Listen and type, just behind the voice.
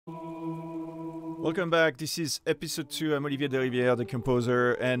Welcome back. This is episode 2. I'm Olivier Deriviere, the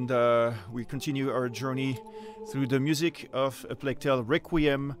composer, and we continue our journey through the music of a play tale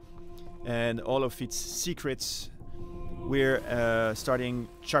Requiem and all of its secrets. We're starting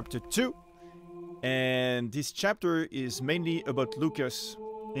chapter 2, and this chapter is mainly about Lucas.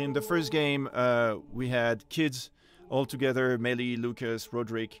 In the first game, we had kids all together, Mélie, Lucas,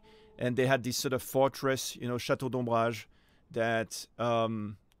 Roderick, and they had this sort of fortress, Château d'Ombrage, that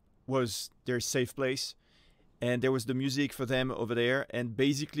was their safe place, and there was the music for them over there. And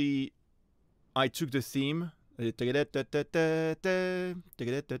basically I took the theme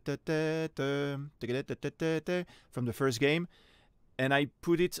from the first game and I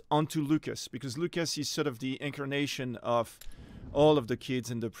put it onto Lucas, because Lucas is sort of the incarnation of all of the kids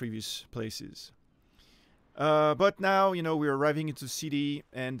in the previous places. But now, we're arriving into the city,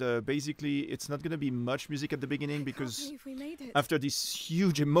 and basically it's not going to be much music at the beginning, because after this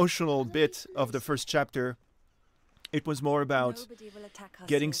huge emotional bit of the first chapter, it was more about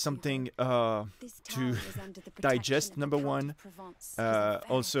getting something to digest, number one.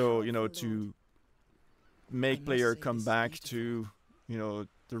 Also, to make player come back to, the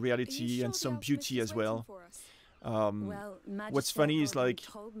reality and some beauty as well. What's funny is, like,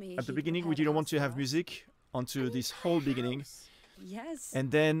 at the beginning we didn't want to have music onto this whole beginning. Yes. And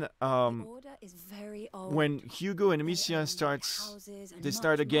then when Hugo and Amicia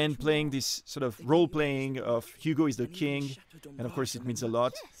start again playing this sort of role-playing of Hugo is the king, and of course it means a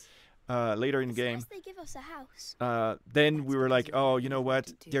lot later in the game. Then we were like, oh, you know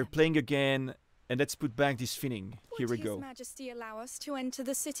what? They're playing again, and let's put back this feeling. Here we go. Would His Majesty allow us to enter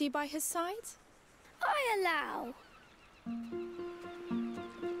the city by his side? I allow.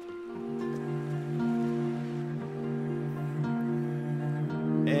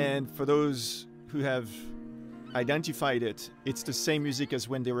 And for those who have identified it, it's the same music as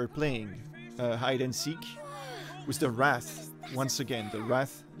when they were playing hide and seek with the wrath. Once again, the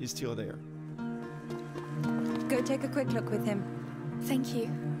wrath is still there. Go take a quick look with him. Thank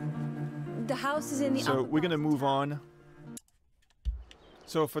you. The house is in the So we're gonna move on.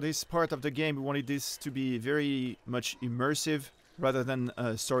 So for this part of the game, we wanted this to be very much immersive rather than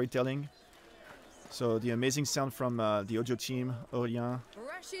storytelling. So the amazing sound from the audio team, Aurélien,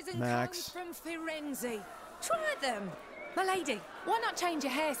 Max. From Firenze. Try them. My lady, why not change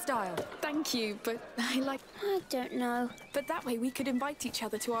your hairstyle? Thank you, but I don't know. But that way we could invite each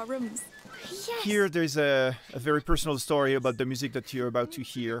other to our rooms. Yes. Here there's a very personal story about the music that you're about to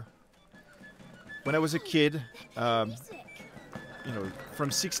hear. When I was a kid, from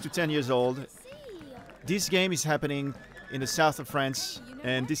 6 to 10 years old, this game is happening in the south of France,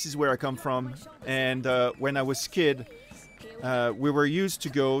 and this is where I come from. And when I was a kid, we were used to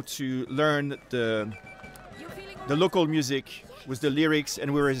go to learn the local music with the lyrics,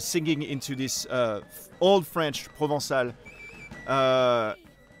 and we were singing into this old French Provençal.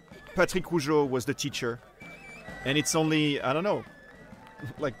 Patrick Rougeau was the teacher, and it's only, I don't know,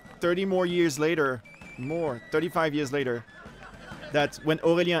 like 30 more years later, 35 years later, that when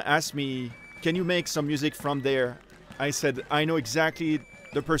Aurélien asked me, can you make some music from there? I said, I know exactly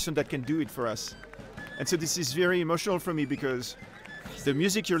the person that can do it for us. And so this is very emotional for me, because the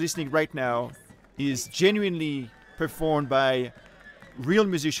music you're listening right now is genuinely performed by a real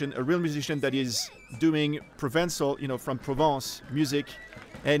musician that is doing Provençal, from Provence music.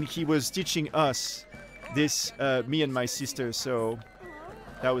 And he was teaching us this, me and my sister. So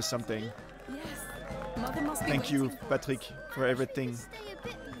that was something. Yes. Mother must be Thank you, waiting. Patrick, for everything. Stay a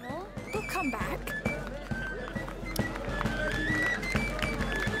bit more. We'll come back.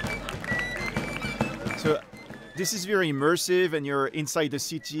 So this is very immersive, and you're inside the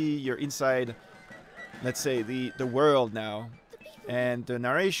city, you're inside, let's say, the world now. And the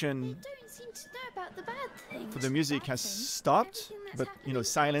narration Don't seem to know about the bad things. for the music has stopped, but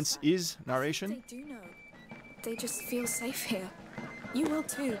silence is narration. They do know. They just feel safe here. You will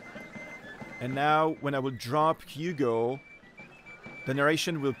too. And now when I will drop Hugo, the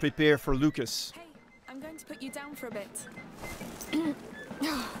narration will prepare for Lucas. Hey, I'm going to put you down for a bit.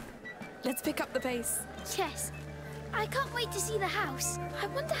 Let's pick up the pace. Yes. I can't wait to see the house. I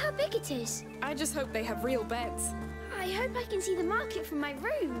wonder how big it is. I just hope they have real beds. I hope I can see the market from my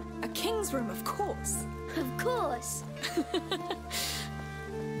room. A king's room, of course. Of course.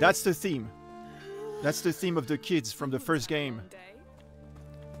 That's the theme. That's the theme of the kids from the first game. One day.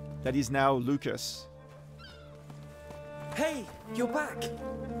 That is now Lucas. Hey, you're back.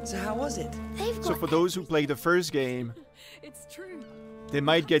 So how was it? They've got So for those who played the first game, It's true. they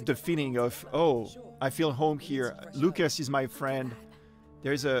might get the feeling of, oh, I feel home here. Lucas is my friend.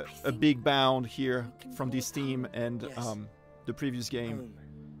 There's a big bound here from this theme and the previous game.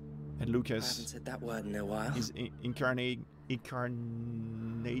 And I Lucas haven't said that word in a while. is incarnating. I'm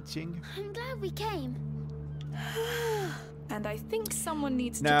glad we came. And I think someone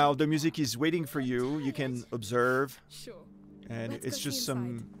needs Now the music is waiting for you. You can observe, to... Sure. and Let's it's go just see some,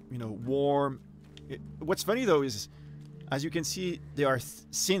 inside. you know, warm. What's funny though is, as you can see, there are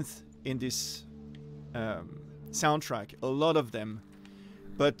synth in this soundtrack. A lot of them,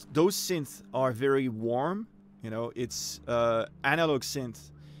 but those synths are very warm. You know, it's analog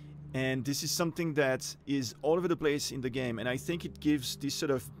synth, and this is something that is all over the place in the game. And I think it gives this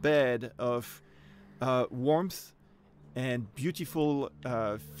sort of bed of warmth and beautiful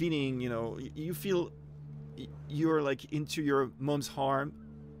feeling. You know, you feel you're like into your mom's arm,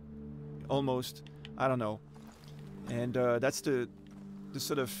 almost. I don't know, and that's the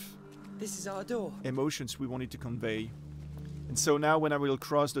sort of This is our door. emotions we wanted to convey. And so now, when I will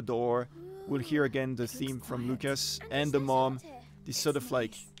cross the door, we'll hear again the theme from Lucas and the mom. This sort of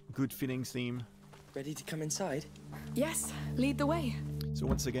like good feeling theme. Ready to come inside? Yes, lead the way. So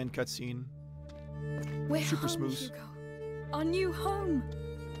once again, cutscene. We're Super home, smooth. Hugo. Our new home.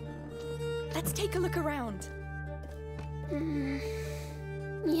 Let's take a look around.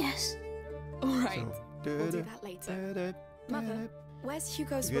 Yes. All right. So, We'll do that later. Mother, where's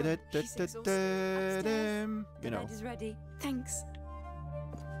Hugo's room? He's exhausted. Upstairs. you know. Bed is ready. Thanks.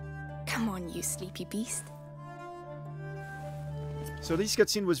 Come on, you sleepy beast. So this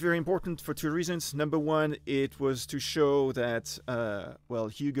cutscene was very important for two reasons. Number one, it was to show that, well,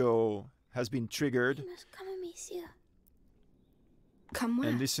 Hugo has been triggered. You must come and meet you. Come where?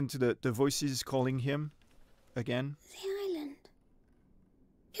 And listen to the voices calling him again. The island.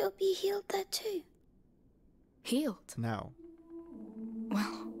 You'll be healed there too. Healed. Now.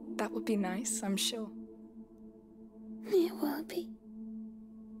 Well, that would be nice, I'm sure. It will be.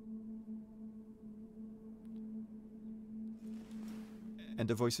 And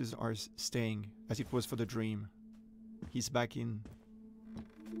the voices are staying as it was for the dream. He's back in.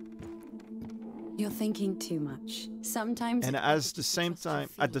 You're thinking too much. Sometimes. And it's as better the to same trust your time,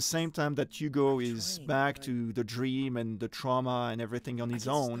 at the feelings. same time that Hugo I'm is trying, back but to the dream and the trauma and everything on I his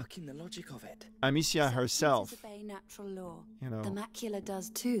get own, stuck in the logic of it. Amicia Some herself, creatures obey natural law. you The know, macula does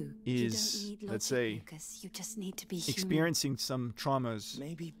too. is, you don't need let's logic, say, Lucas. You just need to be human. experiencing some traumas,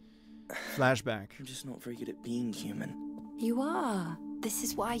 Maybe flashback. I'm just not very good at being human. You are. This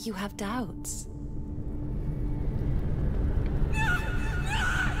is why you have doubts.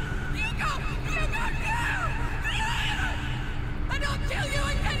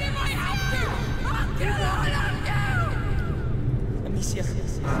 Amicia!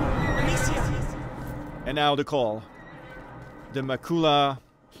 Amicia! And now the call. The Macula,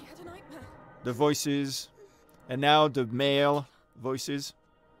 He had a nightmare. the voices, and now the male voices.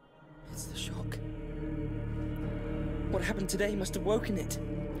 It's the shock. What happened today must have woken it.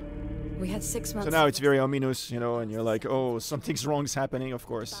 We had 6 months. So now of it's very ominous, you know, and you're like, oh, something's wrong is happening, of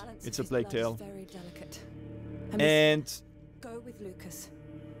course. balance It's of a his Plague blood is Tale. very delicate. And Go with Lucas.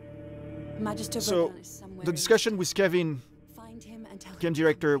 Magister so Verdun is somewhere the in discussion with Kevin, Find him and tell game him to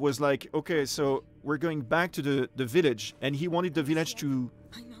director, come was like, okay, so we're going back to the village, and he wanted the village to,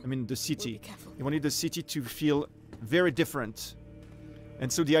 I know. I mean, the We'll be city. careful. He wanted the city to feel very different.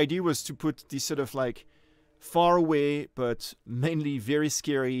 And so the idea was to put this sort of like far away, but mainly very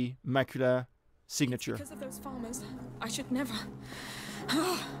scary Macula signature. Because of those farmers, I should never.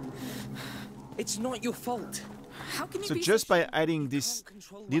 It's not your fault. How can you So be just so by sure? adding this Can't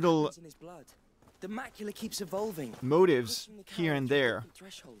control what little happens in his blood. The macula keeps evolving. motives pushing the here and courage to there, different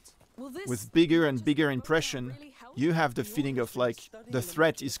thresholds. Will this with bigger and just bigger program impression, really help? you have the The feeling Order's of been like studying the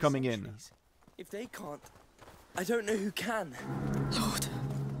threat macula is for coming in. centuries. If they can't, I don't know who can. Lord,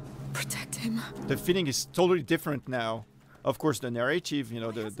 protect him. The feeling is totally different now. Of course, the narrative, you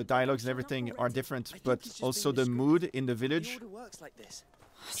know, the dialogues and everything are different, I think but it's just also been the described. mood in the The village. order works like this.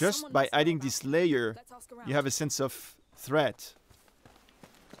 Just Someone by must know adding about this it. layer, Let's ask around. you have a sense of threat.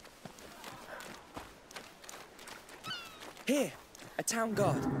 Here, a town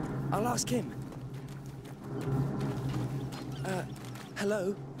guard. I'll ask him.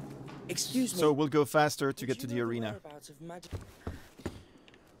 Hello? Excuse me. So we'll go faster to Would get you to know the arena. whereabouts of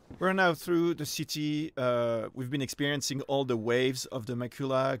We're now through the city. We've been experiencing all the waves of the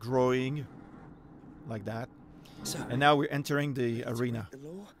Macula growing like that. So, And now we're entering the arena. the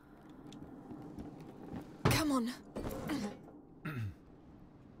law? Come on.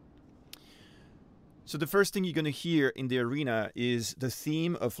 So the first thing you're going to hear in the arena is the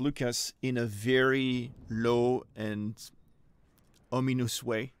theme of Lucas in a very low and ominous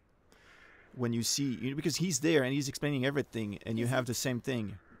way. When you see, because he's there and he's explaining everything, and you have the same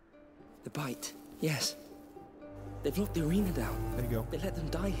thing. The bite. Yes. They've locked the arena down. There you go. They let them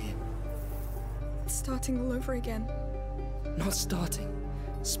die here. It's starting all over again. Not starting.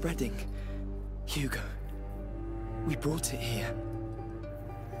 Spreading. Hugo. We brought it here.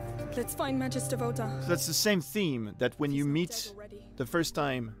 Let's find Magister Vota. So that's the same theme that when you meet the first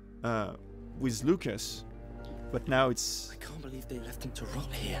time with Lucas, but now it's I can't believe they left him to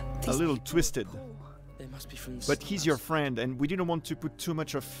rot here. a little twisted. They must be from the But he's your stars. friend, and we didn't want to put too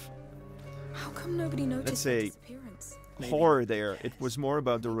much of How come nobody noticed Let's say- the disappearance? horror there. It was more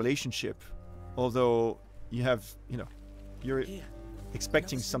about the relationship. Although you have, you're Here.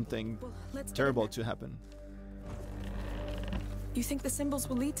 expecting something Well, let's terrible to happen. You think the symbols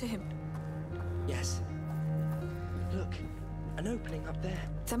will lead to him? Yes. Look. An opening up there.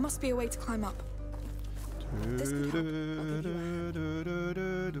 There must be a way to climb up. This could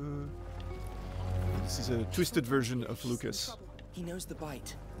This is a twisted version of Lucas. He knows the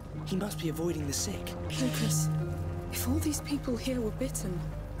bite. He must be avoiding the sick. Lucas, if all these people here were bitten,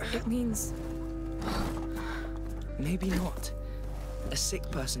 it means... Maybe not. A sick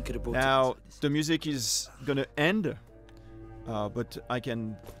person could have brought Now, it inside this. the music is gonna end, but I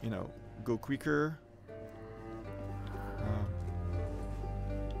can, go quicker.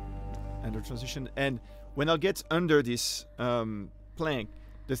 And the transition. And when I'll get under this plank,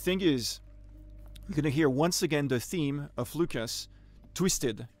 the thing is, you're gonna hear once again the theme of Lucas,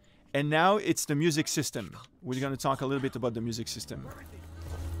 Twisted. And now it's the music system. We're gonna talk a little bit about the music system.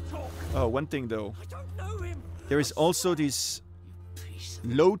 Oh, one thing though. There is also this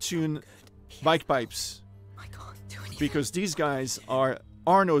low tune bagpipes, I can't do anything. because these guys are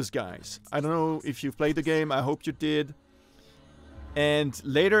Arnaud's guys. I don't know if you've played the game, I hope you did. And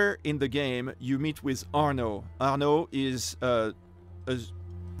later in the game, you meet with Arnaud. Arnaud is a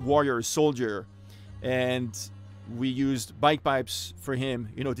warrior, soldier, and we used bagpipes for him.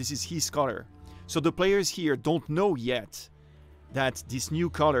 This is his color. So the players here don't know yet that this new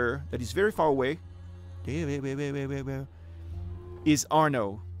color that is very far away is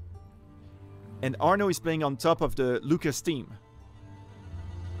Arnaud. And Arnaud is playing on top of the Lucas theme.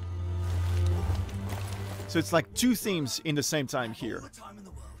 So it's like two themes in the same time here.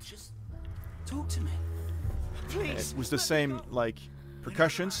 Talk to me. It was the same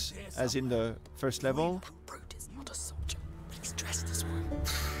percussions as in the first level. Brute is not a soldier. He's dressed as one.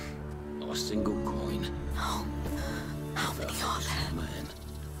 Not a single coin. How many are there? Man,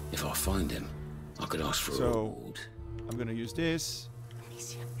 if I find him, I could ask for a So reward. I'm gonna use this.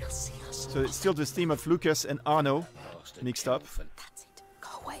 He'll see us. So it's still the theme of Lucas and Arnaud mixed up. That's it. Go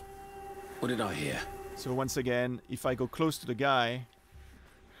away. What did I hear? So once again, if I go close to the guy,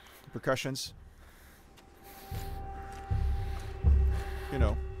 the percussions,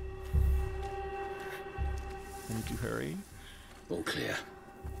 I need to hurry. All clear.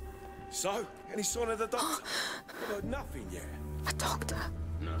 So, any sign of the doctor? I've heard nothing yet. A doctor.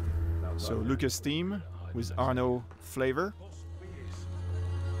 So Lucas theme with Arnaud flavor.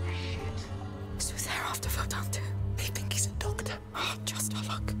 So they're after Votan too. They think he's a doctor. Oh, just our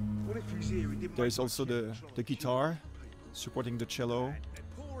luck. What if he's here? He didn't There's also the guitar supporting the cello,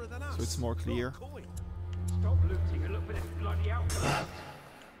 poorer than us. so it's more clear. Stop looting and look for this bloody outcome.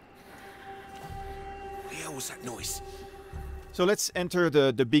 The hell was that noise? So let's enter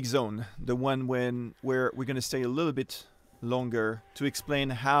the big zone, the one where we're gonna stay a little bit longer to explain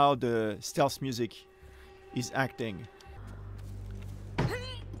how the stealth music is acting.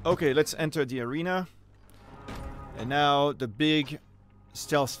 Okay, let's enter the arena. And now the big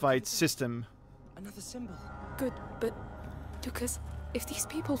stealth fight system. Another symbol. Good, but Lucas, if these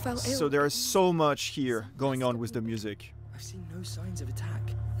people fell ill... So there is so much here going on with the music. I've seen no signs of attack.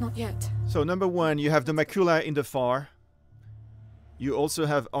 Not yet. So number one, you have the Macula in the far. You also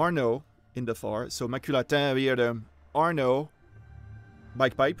have Arnaud in the far. So Macula, weer de Arnaud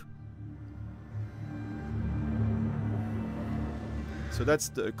bagpipe. So that's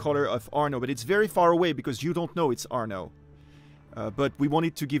the color of Arnaud, but it's very far away because you don't know it's Arnaud. But we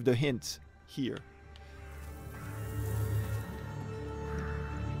wanted to give the hint here.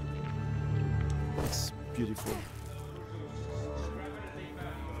 It's beautiful.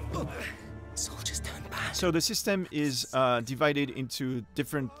 Soldiers turn bad. So the system is divided into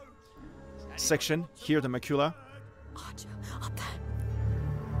different sections. Here, the Macula. Archer, up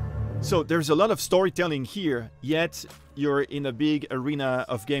there. So there's a lot of storytelling here, yet you're in a big arena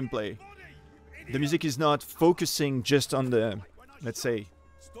of gameplay. The music is not focusing just on the, let's say,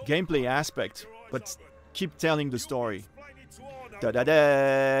 gameplay aspect, but keep telling the story. Da da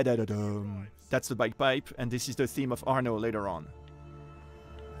da da da dum. That's the bagpipe, and this is the theme of Arnaud later on.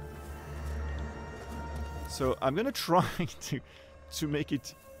 So I'm gonna try to make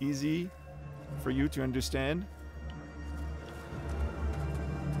it easy for you to understand.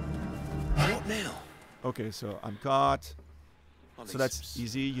 now? Okay, so I'm caught. Oh, So that's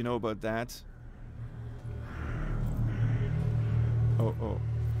easy, you know about that. Oh.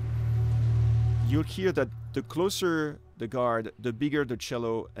 You'll hear that the closer the guard, the bigger the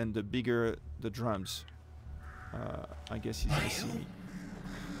cello and the bigger the drums. I guess he's gonna see me.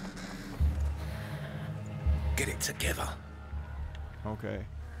 Get it together. Okay.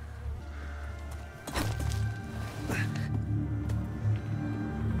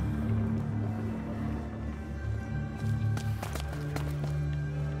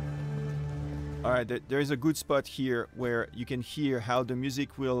 Alright, there is a good spot here where you can hear how the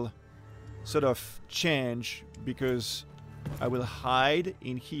music will sort of change, because I will hide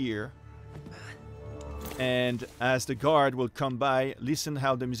in here, and as the guard will come by, listen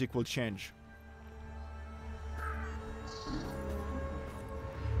how the music will change.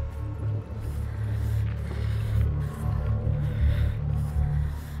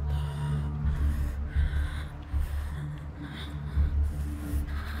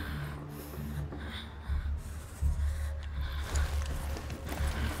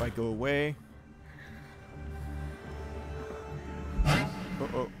 If I go away.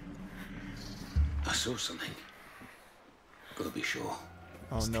 Uh-oh. I saw something. Gotta be sure.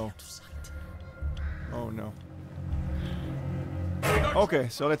 Oh no. Oh no. Okay,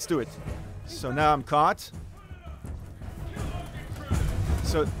 so let's do it. So now I'm caught.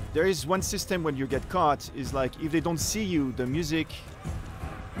 So there is one system when you get caught, is like if they don't see you, the music...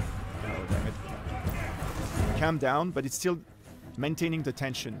 Oh damn it. Calm down, but it's still maintaining the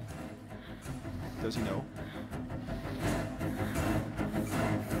tension. Does he know?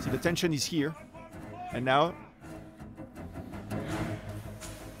 See, the tension is here. And now...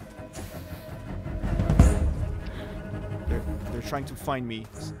 They're trying to find me.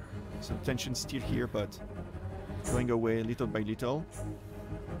 So tension's still here, but going away little by little.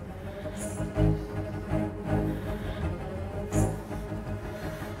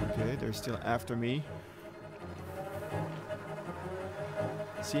 Okay, they're still after me.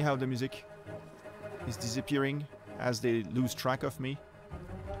 See how the music is disappearing as they lose track of me?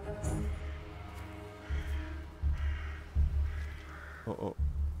 Uh-oh.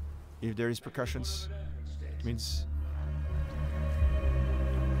 If there is percussions, it means...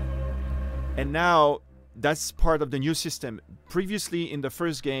 And now, that's part of the new system. Previously, in the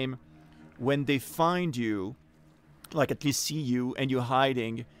first game, when they find you, like at least see you, and you're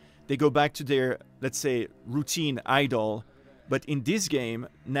hiding, they go back to their, let's say, routine idle. But in this game,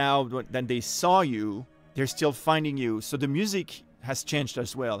 now that they saw you, they're still finding you. So the music has changed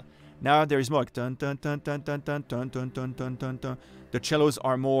as well. Now there is more like dun dun dun dun dun dun dun dun dun dun dun dun. The cellos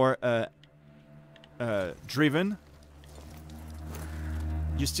are more driven.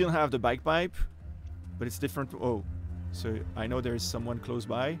 You still have the bagpipe, but it's different. Oh, so I know there is someone close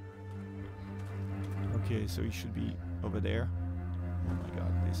by. Okay, so he should be over there. Oh my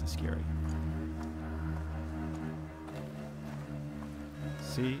god, this is scary.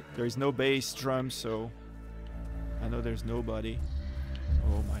 See, there is no bass drum, so I know there's nobody.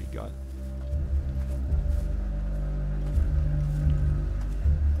 Oh my god.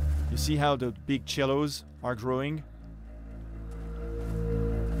 You see how the big cellos are growing?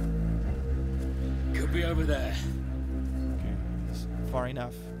 Could be over there. Okay, it's far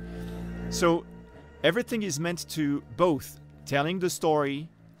enough. So everything is meant to both telling the story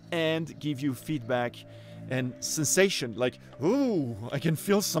and give you feedback and sensation, like, ooh, I can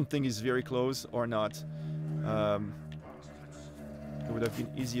feel something is very close or not. It would have been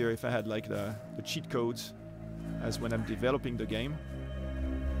easier if I had like the cheat codes as when I'm developing the game.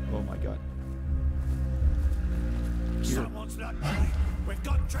 Oh my god. Here. Someone's not money. We've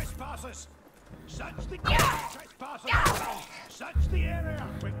got trespassers. Search the trespassers. Search the area.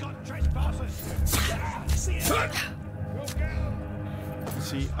 We've got trespassers. Search the area.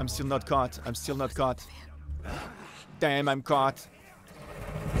 See, I'm still not caught. I'm still not caught. Damn, I'm caught.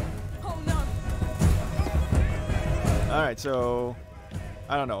 Oh no. Alright, so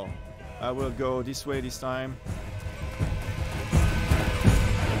I don't know. I will go this way this time.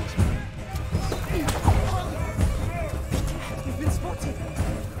 We've been spotted.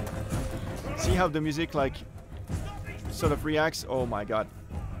 See how the music like sort of reacts? Oh my god.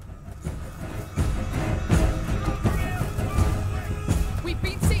 We've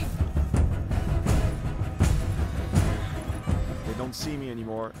been seen. They don't see me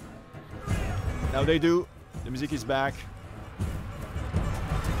anymore. Now they do. The music is back.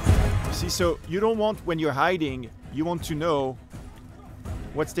 See, so you don't want, when you're hiding, you want to know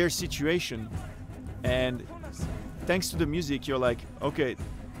what's their situation. And thanks to the music, you're like, okay,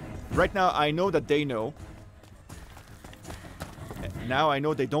 right now I know that they know. Now I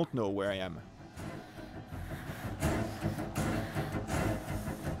know they don't know where I am.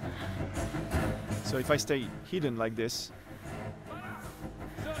 So if I stay hidden like this,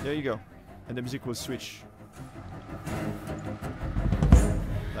 there you go, and the music will switch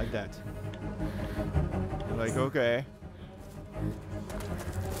like that. You're like, okay,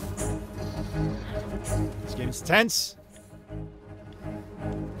 this game is tense.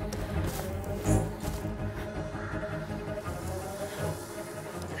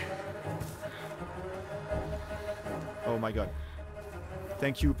 Oh my god.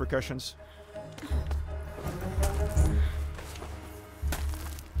 Thank you, percussions.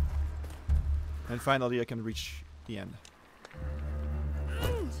 And finally I can reach the end.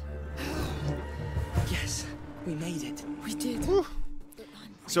 Yes, we made it. We did. Woo.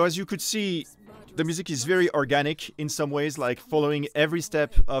 So as you could see, the music is very organic in some ways, like following every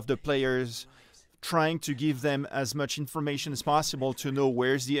step of the players, trying to give them as much information as possible to know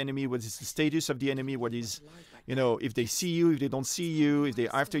where's the enemy, what is the status of the enemy, what is, you know, if they see you, if they don't see you, if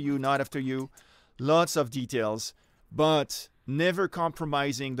they're after you, not after you. Lots of details, but never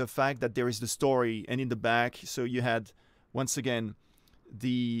compromising the fact that there is the story. And in the back, so you had, once again,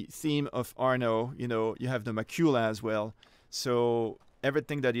 the theme of Arnaud, you know, you have the Macula as well. So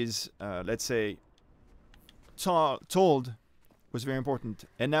everything that is, let's say, told was very important.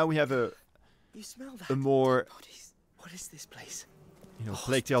 And now we have a more, what is this place? you know,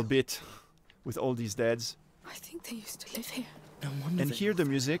 Plague Tale bit with all these deads. I think they used to live here. No wonder. And here the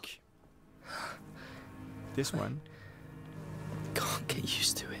music, this one, Can't get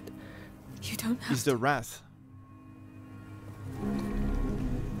used to it. You don't have is the Wrath.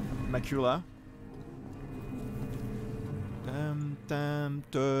 Macula. Dun, dun,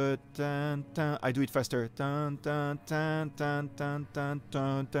 dun, dun, dun. I do it faster. Dun, dun, dun, dun, dun, dun,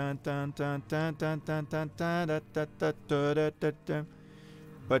 dun, dun, dun, dun, dun, dun, dun, dun, dun, da, da, da, da, da, da, da.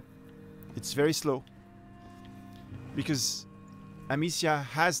 But it's very slow because Amicia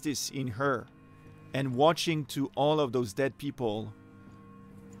has this in her, and watching to all of those dead people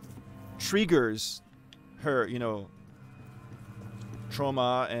triggers her, you know,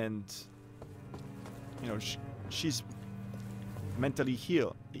 trauma, and you know she's mentally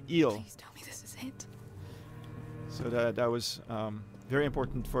ill. Please tell me this is it. So that was very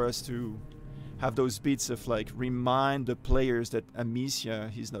important for us to have those bits of like remind the players that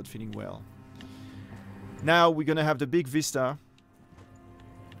Amicia is not feeling well. Now we're gonna have the big vista.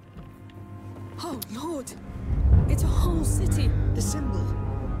 Oh Lord! It's a whole city. The symbol.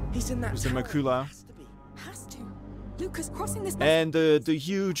 He's in that There's the tower. Macula. Has to be. Has to. Lucas crossing this. And the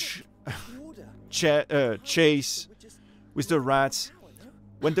huge chase with the rats.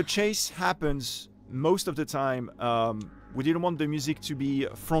 When the chase happens, most of the time, we didn't want the music to be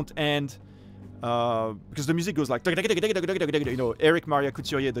front end, because the music goes like, you know, Eric Maria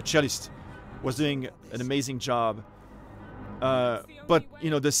Couturier, the cellist, was doing an amazing job. But you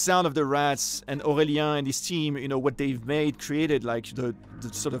know, the sound of the rats and Aurélien and his team, you know, what they've made, created like the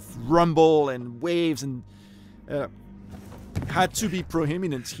sort of rumble and waves, and had to be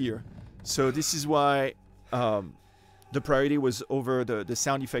prominent here. So this is why the priority was over the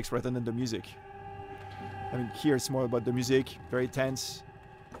sound effects rather than the music. I mean, here it's more about the music, very tense.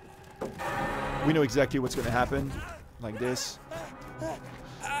 We know exactly what's going to happen, like this.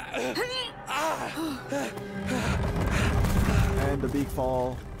 And the big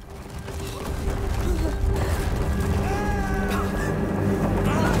fall.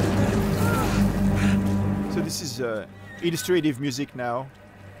 So this is illustrative music now.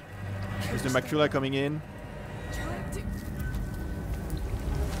 There's the Macula coming in.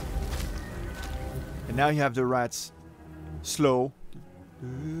 And now you have the rats slow.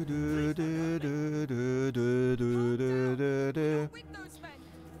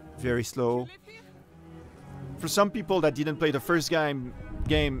 Very slow. For some people that didn't play the first game,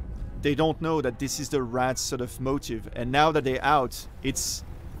 they don't know that this is the rats sort of motive. And now that they're out, it's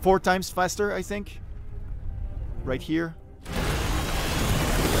 4 times faster, I think. Right here.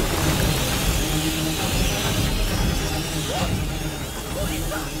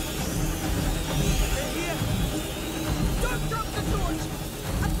 Don't drop the torch!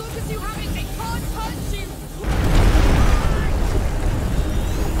 As long as you have it, they can't touch you!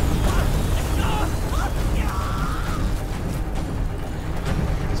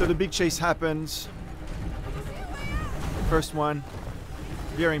 So the big chase happens. First one,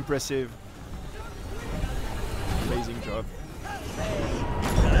 very impressive. Amazing job.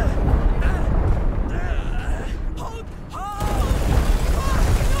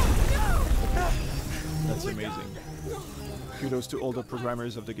 That's amazing. Kudos to all the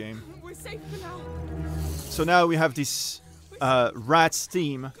programmers of the game. We're safe for now. So now we have this rats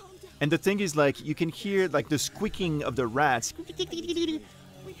theme, and the thing is, like, you can hear like the squeaking of the rats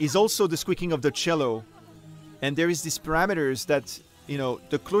is also the squeaking of the cello. And there is these parameters that, you know,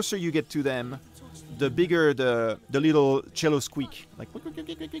 the closer you get to them, the bigger the little cello squeak. Like,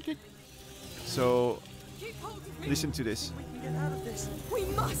 so listen to this. We can get out of this. We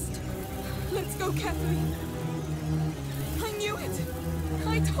must. Let's go carefully. I knew it.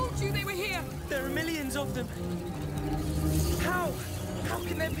 I told you they were here. There are millions of them. How? How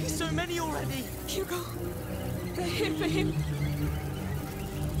can there be so many already? Hugo, they're here for him.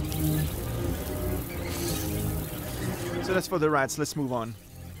 So that's for the rats. Let's move on.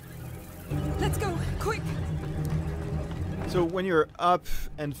 Let's go, quick. So when you're up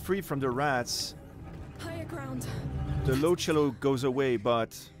and free from the rats, Higher ground. the low cello goes away,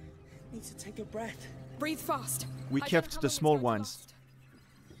 but Need to take a breath. Breathe fast. we I don't know kept how the long small it's going to ones.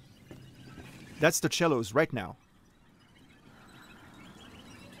 last. That's the cellos right now.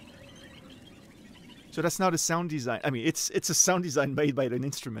 So that's not a sound design. I mean, it's a sound design made by an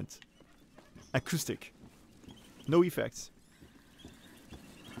instrument. Acoustic. No effects.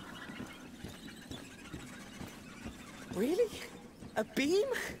 Really? A beam?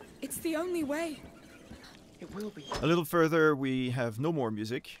 It's the only way. It will be. A little further, we have no more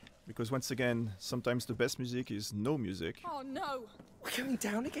music. Because once again, sometimes the best music is no music. Oh no. We're going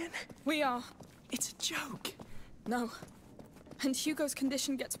down again? We are. It's a joke. No. And Hugo's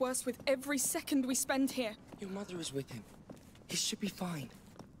condition gets worse with every second we spend here. Your mother is with him. He should be fine.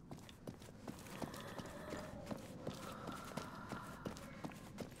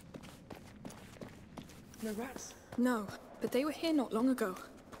 No rats? No, but they were here not long ago.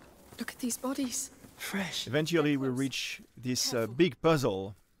 Look at these bodies. Fresh. Eventually, we reach this big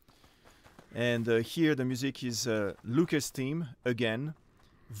puzzle. And here the music is Lucas' theme again.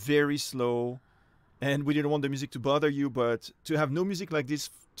 Very slow. And we didn't want the music to bother you, but to have no music like this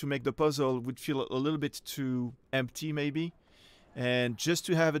to make the puzzle would feel a little bit too empty maybe. And just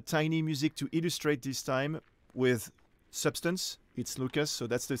to have a tiny music to illustrate this time with substance, it's Lucas, so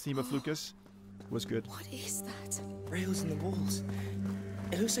that's the theme of Lucas, was good. What is that? Rails in the walls.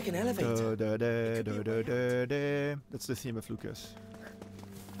 It looks like an elevator. That's the theme of Lucas.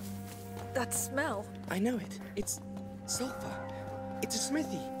 That smell. I know it. It's sulfur. It's a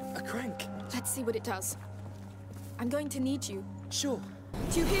smithy. A crank. Let's see what it does. I'm going to need you. Sure.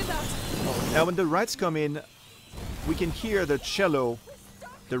 Do you hear that? Now when the rats come in, we can hear the cello,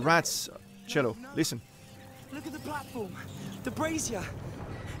 the rats' cello. Listen. Look at the platform. The brazier.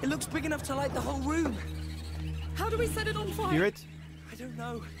 It looks big enough to light the whole room. How do we set it on fire? Hear it? I don't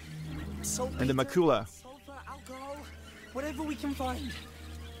know. Saltpeter, And the Macula. sulfur, alcohol, whatever we can find.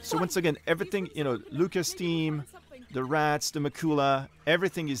 So once again, everything, you know, Lucas' theme, the rats, the Macula,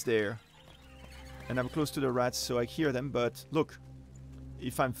 everything is there. And I'm close to the rats, so I hear them, but look,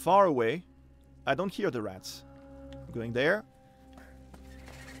 if I'm far away, I don't hear the rats. I'm going there.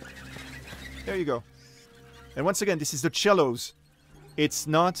 There you go. And once again, this is the cellos. It's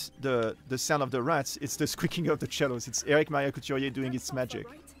not the sound of the rats, it's the squeaking of the cellos. It's Eric Maria Couturier doing its magic.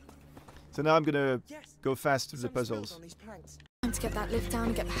 So now I'm gonna go fast through the puzzles. Time to get that lift down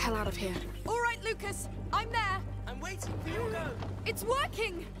and get the hell out of here. All right, Lucas, I'm there. I'm waiting for you to go. It's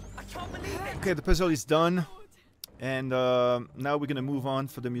working. I can't believe it. Okay, the puzzle is done. And now we're gonna move on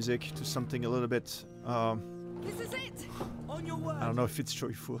for the music to something a little bit, This is it. On your word. I don't know if it's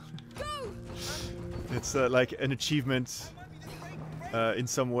joyful. Go. It's like an achievement in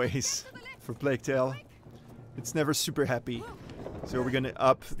some ways for Plague Tale. It's never super happy. So we're gonna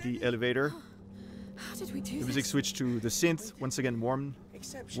up the elevator. How did we do The this? music switched to the synth. Once again, warmth.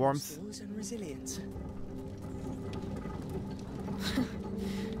 Skills and resilience.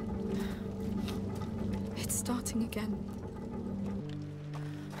 It's starting again.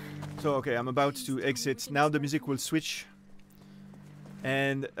 So okay, I'm about to exit. Now the music will switch.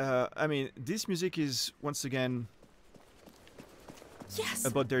 And I mean, this music is once again Yes.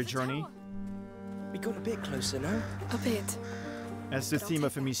 about their the journey. tower. We got a bit closer now. A bit. As the theme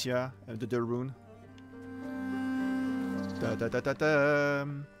of Amicia, the Delrune. Da da da da da.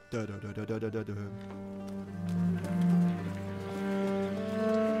 Da da da da da da da.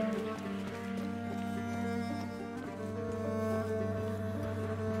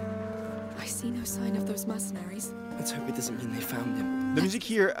 I see no sign of those mercenaries. Let's hope it doesn't mean they found him. The music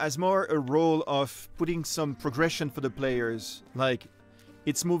here has more a role of putting some progression for the players. Like,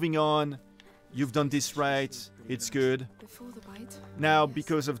 it's moving on, you've done this right, it's good. Before the bite. Now,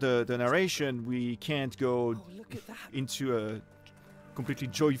 because of the narration, we can't go Oh, look at that. into a completely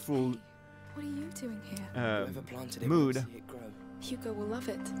joyful What are you doing here? Whoever planted it mood. won't see it grow. Hugo will love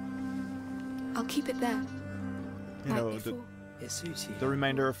it. I'll keep it there. You like know, before. It suits you. the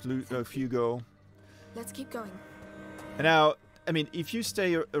reminder of Hugo. Let's keep going. And now, I mean, if you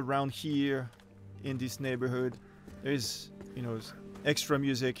stay around here in this neighborhood, there's, you know, extra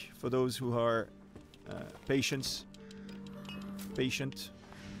music for those who are patient,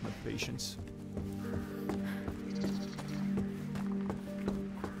 not patience.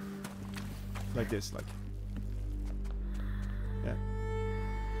 Like this, like. Yeah.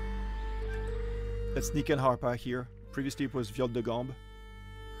 That's Nick and Harpa here. Previously it was Viol de Gambe.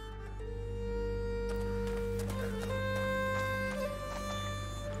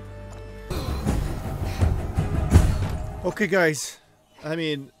 Okay guys, I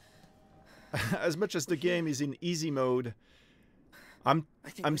mean, as much as the game is in easy mode, I'm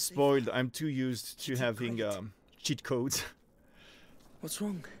spoiled. I'm too used to having cheat codes. What's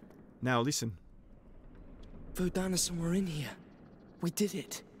wrong? Now listen. Vaudin is somewhere in here. We did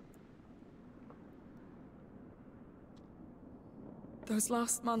it. Those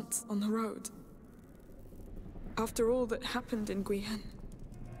last months on the road. After all that happened in Guyenne,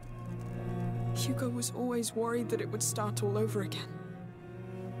 Hugo was always worried that it would start all over again.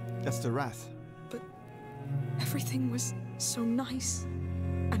 That's the wrath. But everything was so nice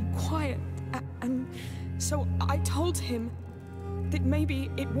and quiet, and so I told him that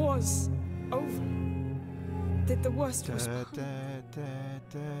maybe it was over. That the worst was behind.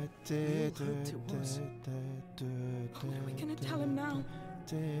 Are we gonna tell him now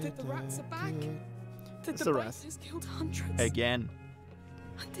that the rats are back? That the bite has killed hundreds? Again.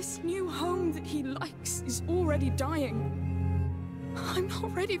 And this new home that he likes is already dying. I'm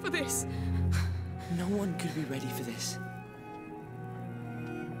not ready for this. No one could be ready for this.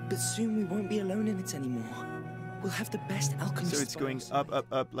 But soon we won't be alone in it anymore. We'll have the best alchemists. So it's going up, up,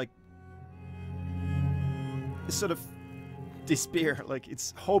 up, like... It's sort of despair, like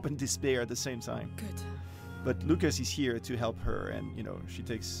it's hope and despair at the same time. Good. But Lucas is here to help her, and, you know, she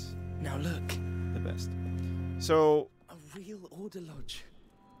takes... Now look. The best. So... A real order lodge.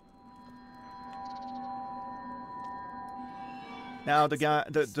 Now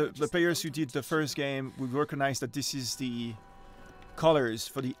the players who did the first game will recognize that this is the colors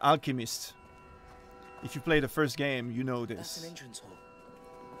for the alchemist. If you play the first game, you know this. That's an entrance hall.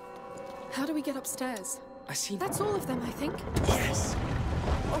 How do we get upstairs? I see. That's all of them, I think. Yes.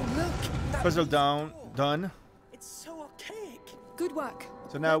 Oh look. Puzzle done. It's so archaic. Good work.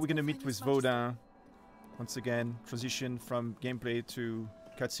 So now we're gonna meet with Vaudin. Once again, transition from gameplay to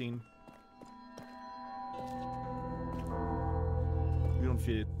cutscene. We don't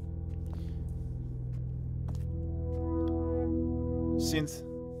feel it. Synth.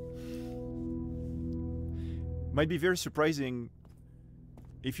 Might be very surprising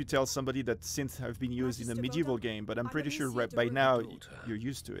if you tell somebody that synths have been used in a medieval game, but I'm pretty sure by now you're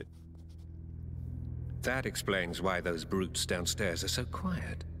used to it. That explains why those brutes downstairs are so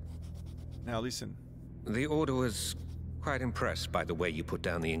quiet. Now listen. The Order was quite impressed by the way you put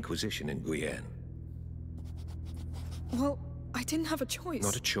down the Inquisition in Guyenne. Well, I didn't have a choice.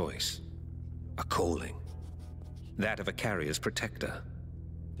 Not a choice. A calling. That of a carrier's protector.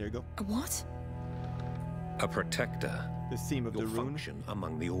 There you go. A what? A protector. The theme of the rune. Function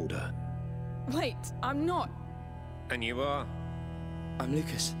among the Order. Wait, I'm not. And you are? I'm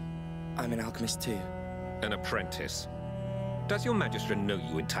Lucas. I'm an alchemist too. An apprentice. Does your magistrate know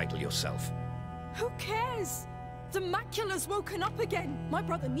you entitle yourself? Who cares? The Macula's woken up again. My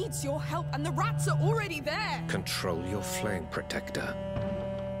brother needs your help, and the rats are already there. Control your flame, protector.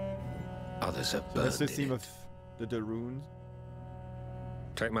 Others have burned. That's the theme of the runes.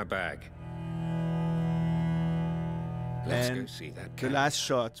 Take my bag. Let's go see that cat. The last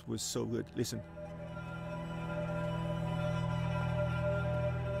shot was so good. Listen.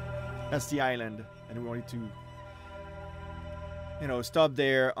 That's the island, and we wanted to, you know, stop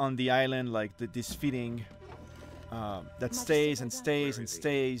there on the island, like this feeling that stays and stays and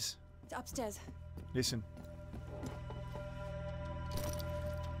stays. It's upstairs. Listen.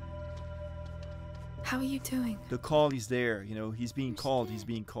 How are you doing? The call is there, you know, he's being called, he's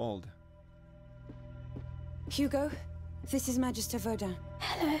being called. Hugo, this is Magister Vaudin.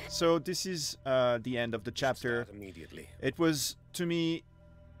 Hello. So this is the end of the chapter. Immediately. It was, to me,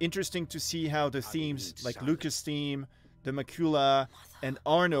 interesting to see how the themes, like Lucas' theme, the Macula, and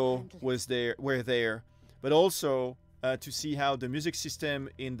Arnaud were there, but also to see how the music system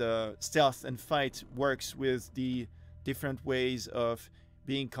in the stealth and fight works with the different ways of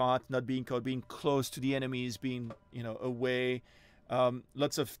being caught, not being caught, being close to the enemies, being, you know, away.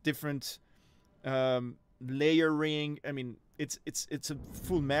 Lots of different layering. I mean, it's a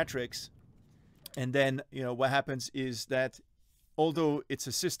full matrix. And then, you know, what happens is that although it's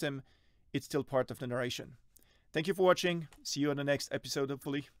a system, it's still part of the narration. Thank you for watching. See you on the next episode,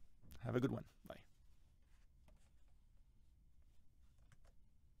 hopefully. Have a good one. Bye.